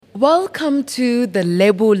Welcome to the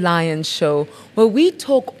Lebo Lion show, where we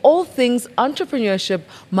talk all things entrepreneurship,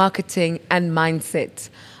 marketing, and mindset.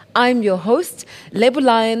 I'm your host, Lebo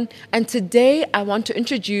Lion, and today I want to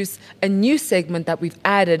introduce a new segment that we've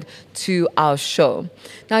added to our show.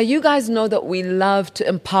 Now, you guys know that we love to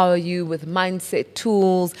empower you with mindset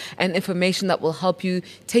tools and information that will help you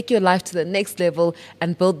take your life to the next level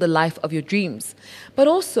and build the life of your dreams. But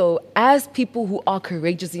also, as people who are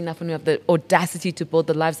courageous enough and who have the audacity to build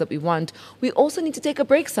the lives that we want, we also need to take a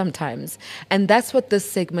break sometimes. And that's what this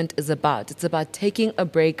segment is about. It's about taking a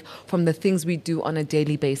break from the things we do on a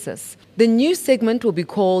daily basis. The new segment will be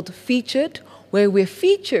called Featured, where we're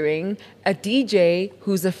featuring a DJ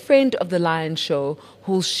who's a friend of the Lion Show,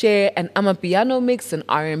 who'll share an Amapiano mix, an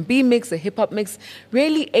R&B mix, a hip-hop mix,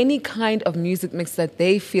 really any kind of music mix that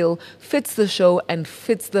they feel fits the show and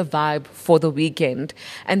fits the vibe for the weekend.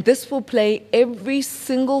 And this will play every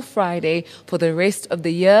single Friday for the rest of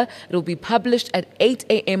the year. It'll be published at 8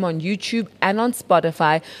 a.m. on YouTube and on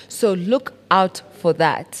Spotify, so look out for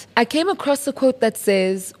that. I came across a quote that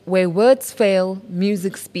says, "Where words fail,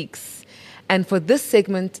 music speaks." And for this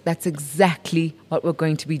segment, that's exactly what we're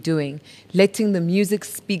going to be doing, letting the music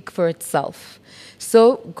speak for itself.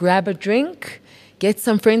 So grab a drink, get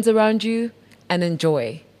some friends around you, and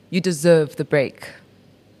enjoy. You deserve the break.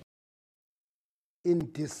 In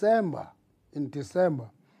December,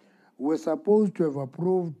 we're supposed to have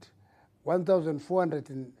approved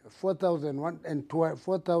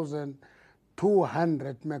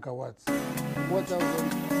 4,200 megawatts.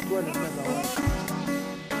 4,200 megawatts.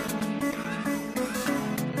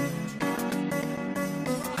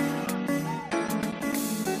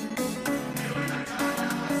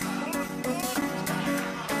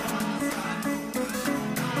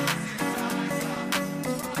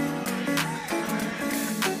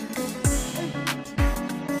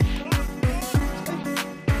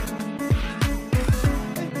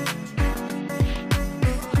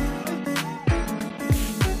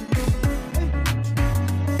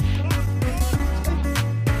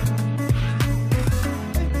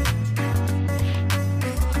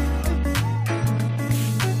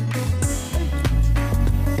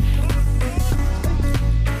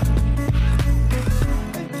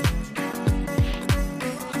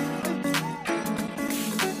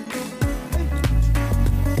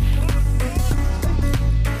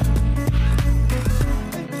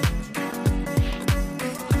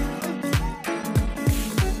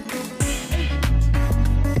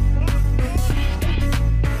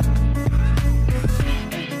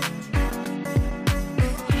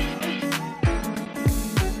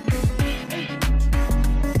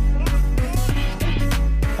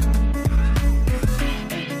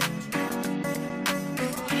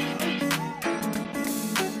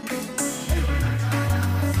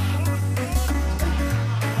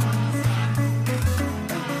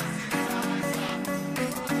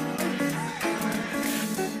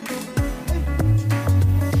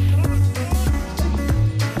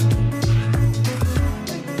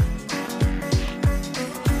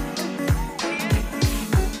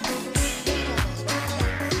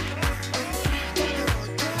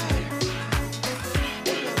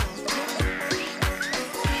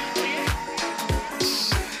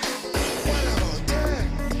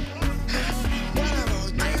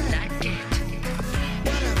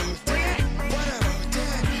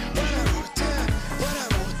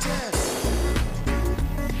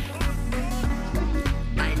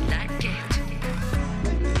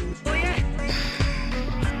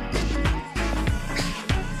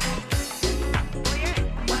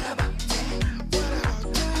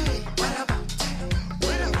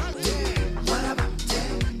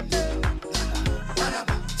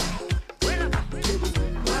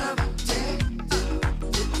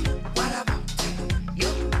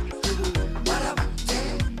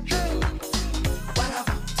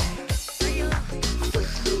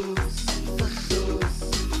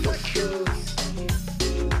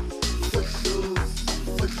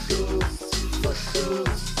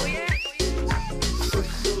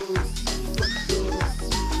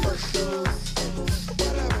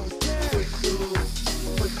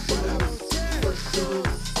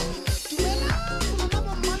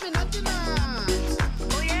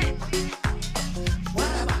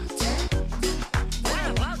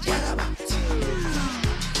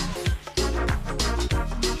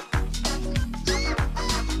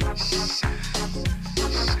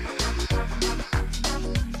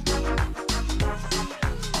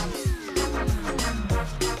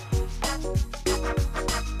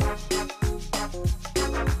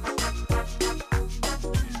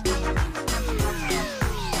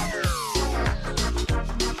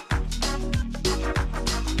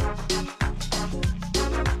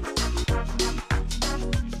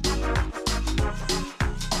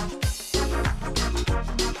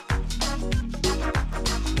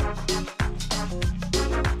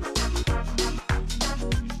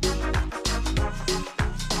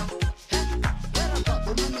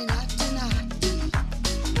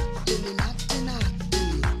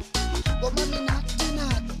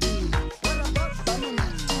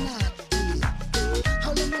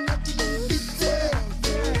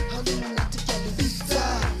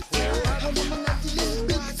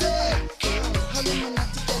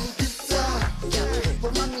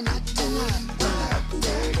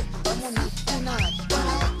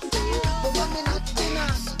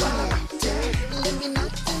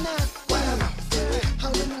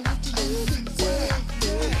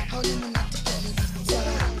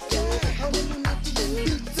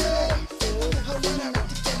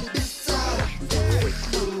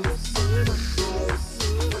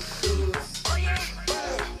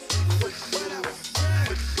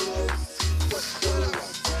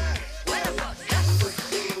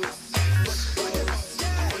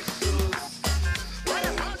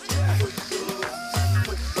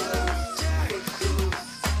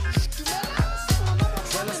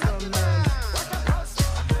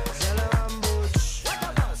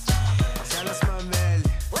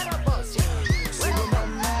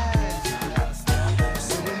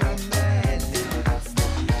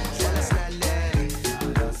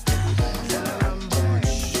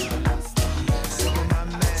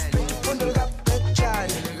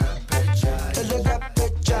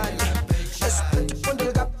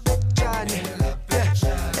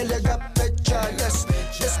 yes,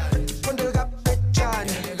 yes, pretty bundle got picture,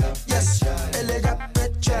 yes, elegant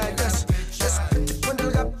picture, yes, yes, pretty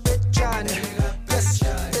bundle got picture, yes,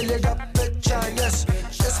 elegant picture, yes,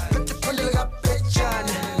 yes, pretty bundle got picture,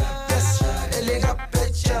 yes, elegant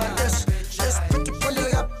picture, yes, yes, pretty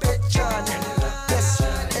bundle got picture, yes,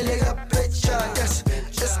 elegant picture, yes,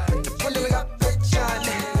 yes, pretty bundle got picture,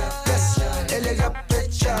 yes, elegant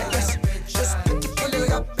picture, yes, yes, pretty bundle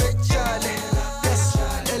got picture, yes,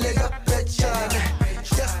 elegant picture,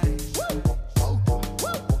 yes.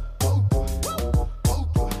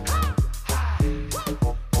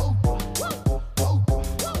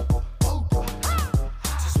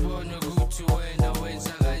 Sibona ukuthi wena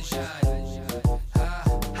wenza kanjani,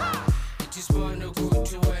 sibona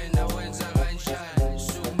ukuthi wena wenza kanjani,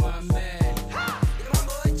 sumamele.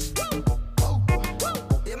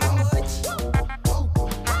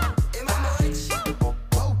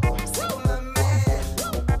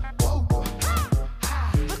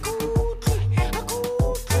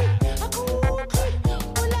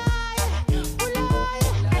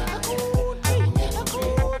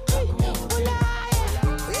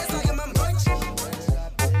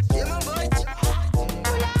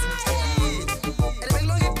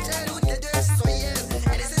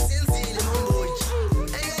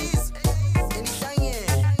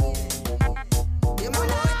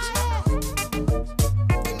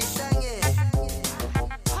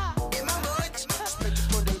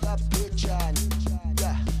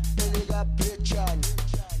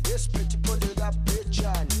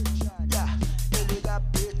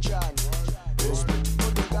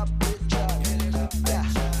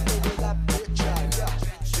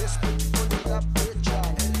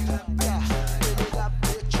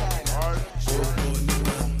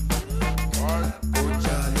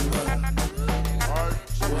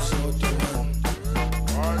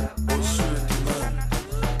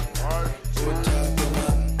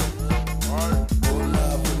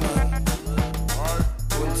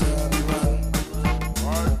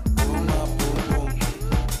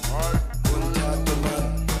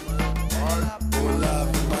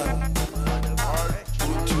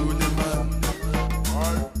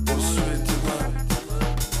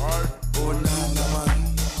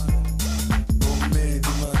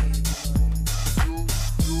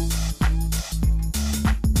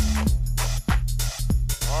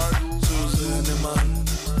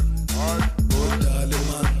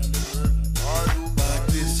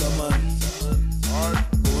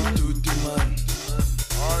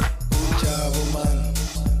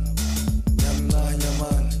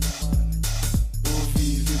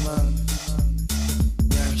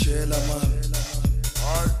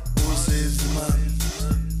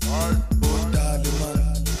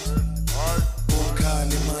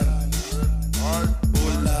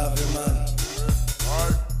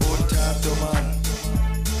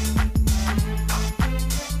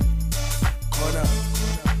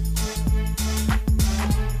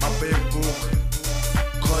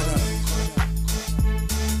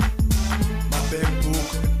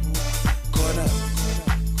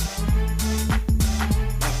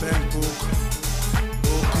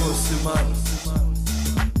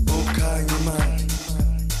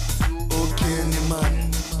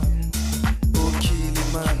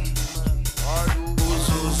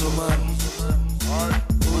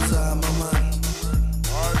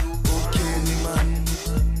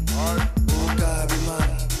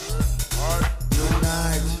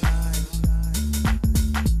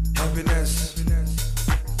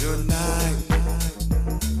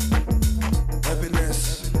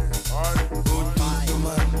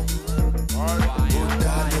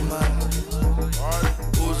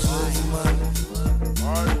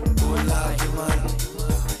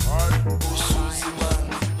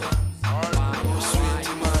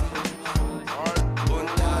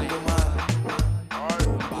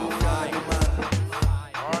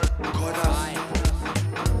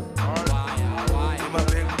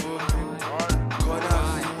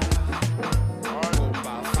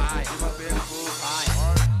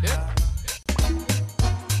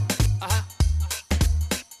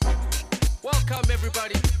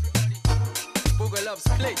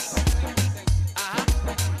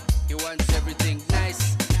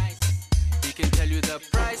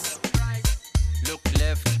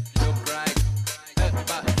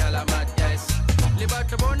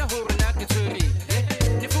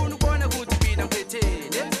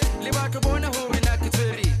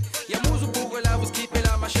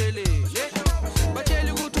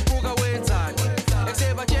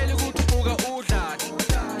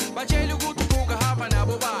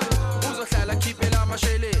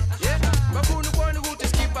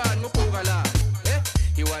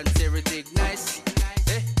 He wants everything nice.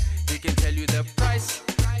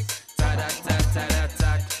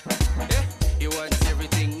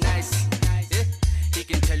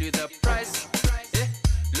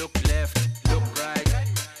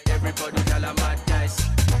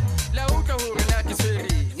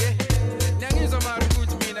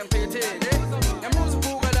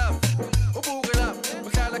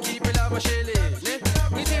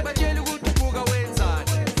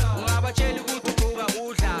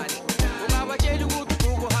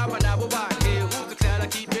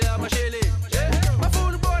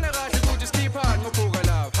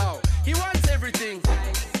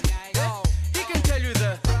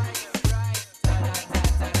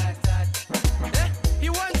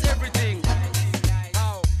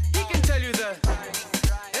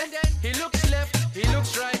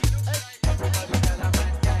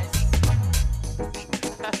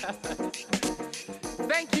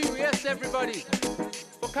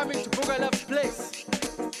 right place.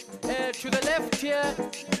 To the left here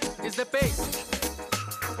is the bass.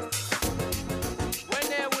 When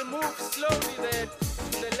we move slowly there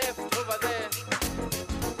to the left over there,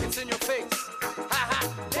 it's in your face. Ha ha,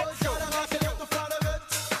 let's go.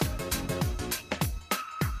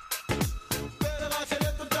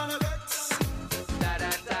 Da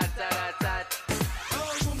da da da da da.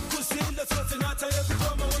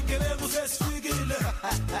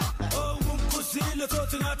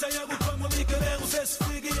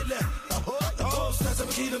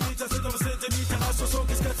 Kilometers sind am Zentimeter, hast du so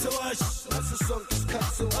geskatze wasch.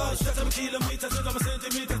 Kilometers sind am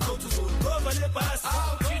Zentimeter, tot zu overlepas.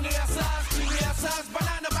 Kini asas,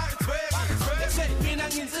 banana bar twig. Say mina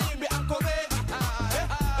nginzimbi ankobe.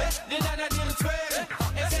 Dinana dir twig.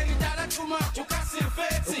 Esengidala too much, you can't see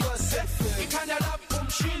fancy. Ikanya love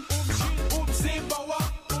umshin, umzimba wa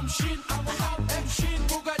umshin, umshin.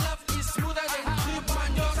 Buga love is smoother than drip.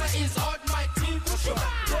 Manyosa is on my team.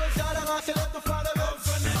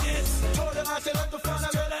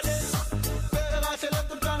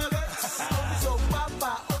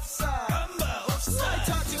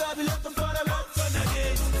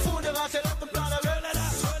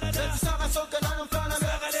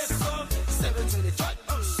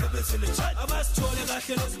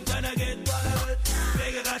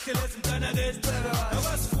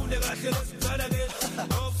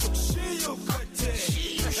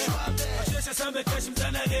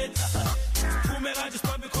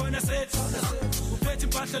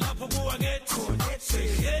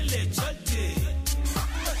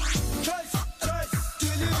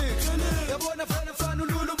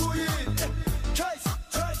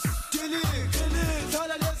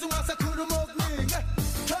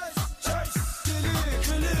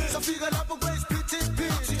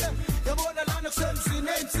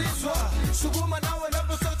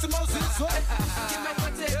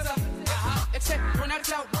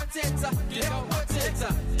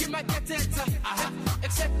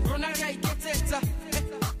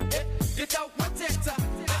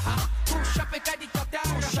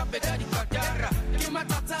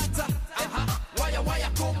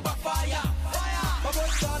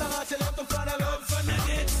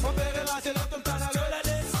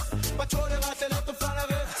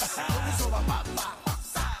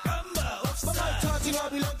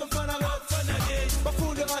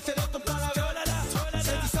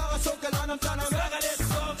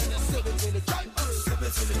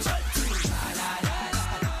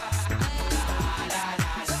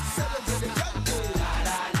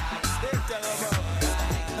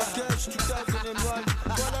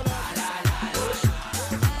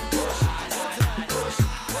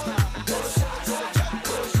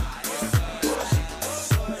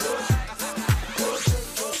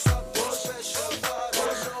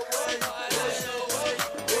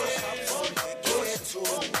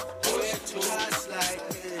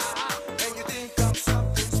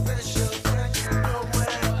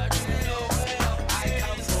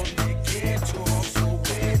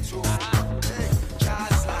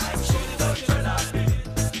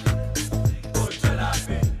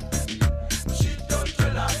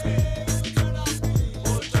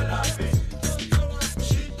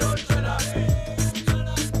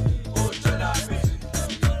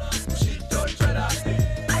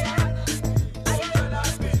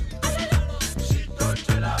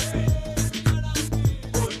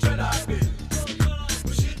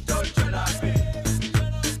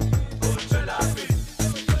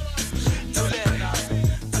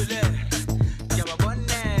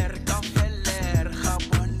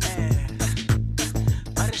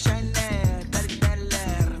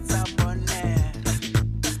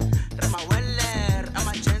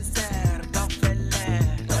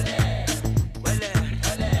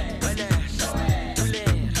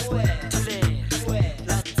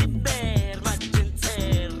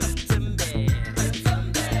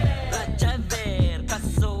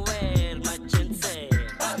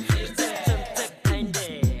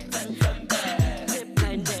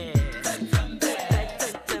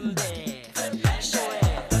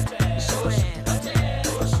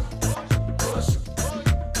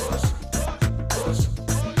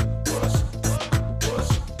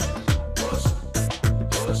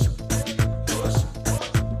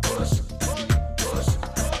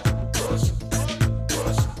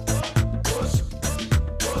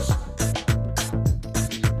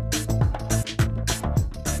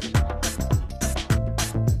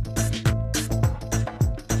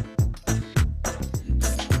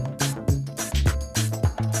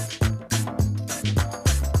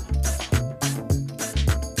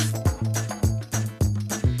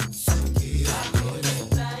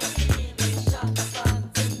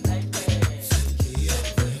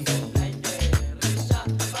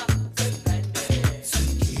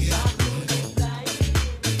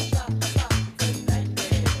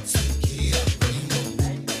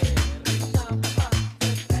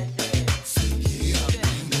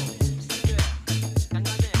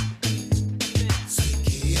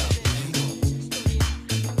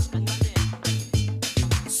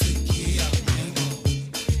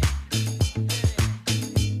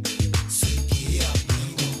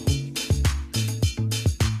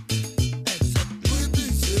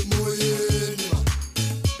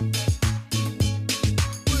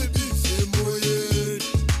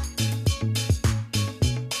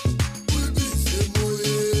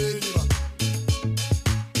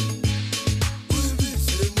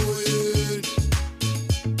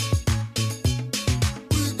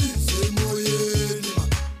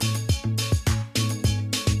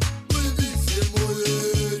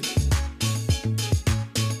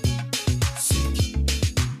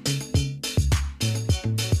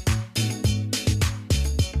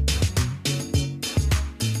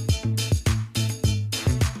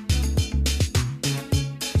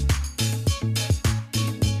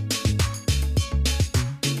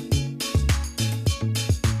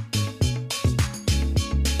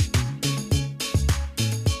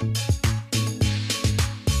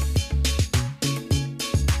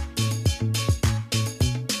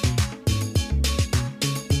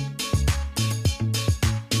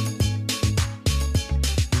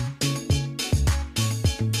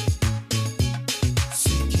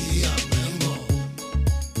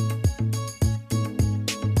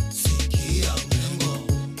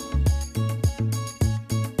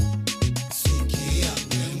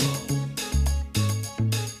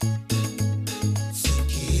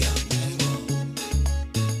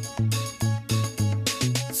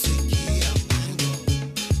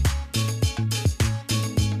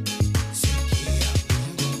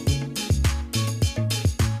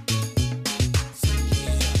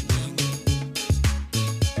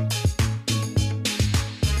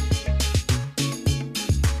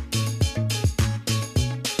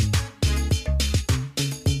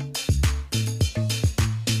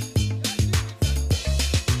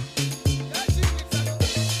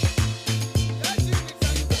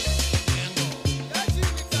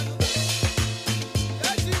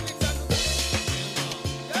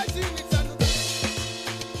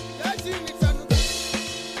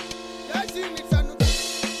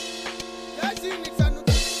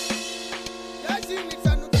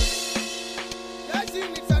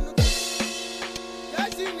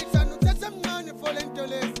 into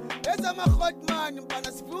lezi ezama-hotman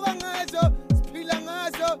mfana sivuka ngazo siphila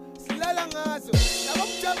ngazo silala ngazo labo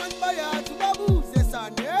mjamani bayathi babuze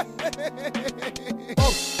sane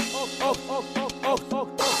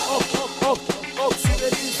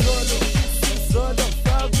Zolo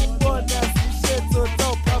fakubona sishetho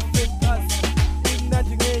perfect pass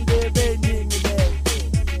imnandi ngendebe eningi le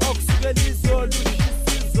okusukela izolo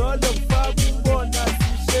zolo fakubona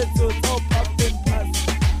sishetho perfect pass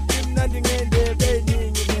imnandi ngendebe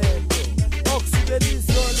eningi le okusukela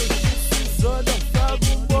izolo zolo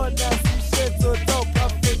fakubona sishetho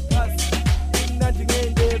perfect pass imnandi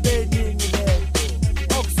ngendebe eningi le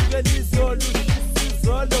okusukela izolo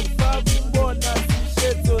zolo fakubona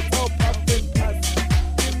sishetho perfect pass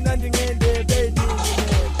imnandi ngendebe eningi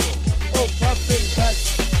le oh perfect pass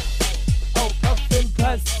oh perfect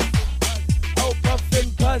pass oh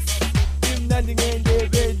perfect pass imnandi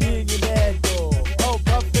ngendebe eningi le oh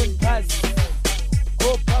perfect pass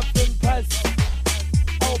oh perfect pass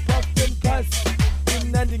oh perfect pass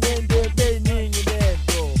imnandi ngendebe eningi le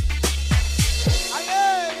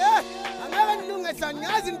ayeye angeke nilungisa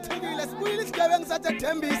ngiyazi ngithukile sibuyile isigebe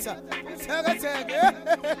ngisathembisa umtheketheke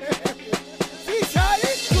sishaya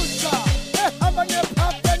ikhutha ehamba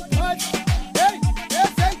ne-perfect pass hey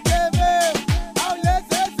ezegebe awu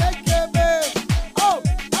lezi ezegebe oh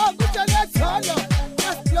akutsheletholo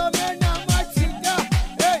asiblome namajita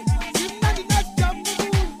hey simnandi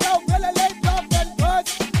nasijambulunta uvela le-perfect pass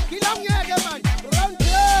ngilangeke manje round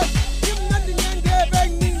here simnandi ngendebe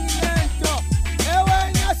eningi lento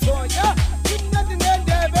ewena soya simnandi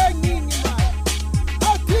ngendebe eningi manje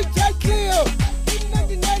awu DJ Cleo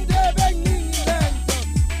simnandi ngendebe eningi lento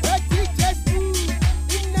DJ Smooth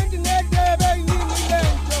simnandi ngendebe eningi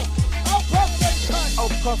lento awu perfect pass Oh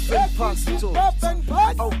puffin' pass to perfect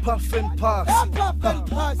pass oh puffin' pass perfect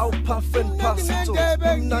pass oh puffin' pass to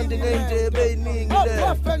imnandi ngendebe eningi le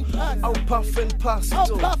perfect pass oh puffin' pass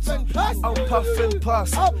to perfect pass oh puffin'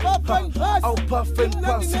 pass perfect pass oh puffin'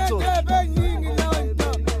 pass to ngendebe eningi lento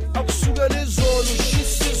akusukela izolo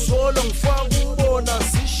shisa izolo ngifaka ubona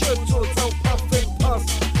sishetho oh puffin' pass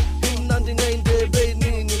imnandi ngendebe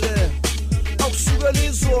eningi le akusukela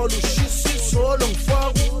izolo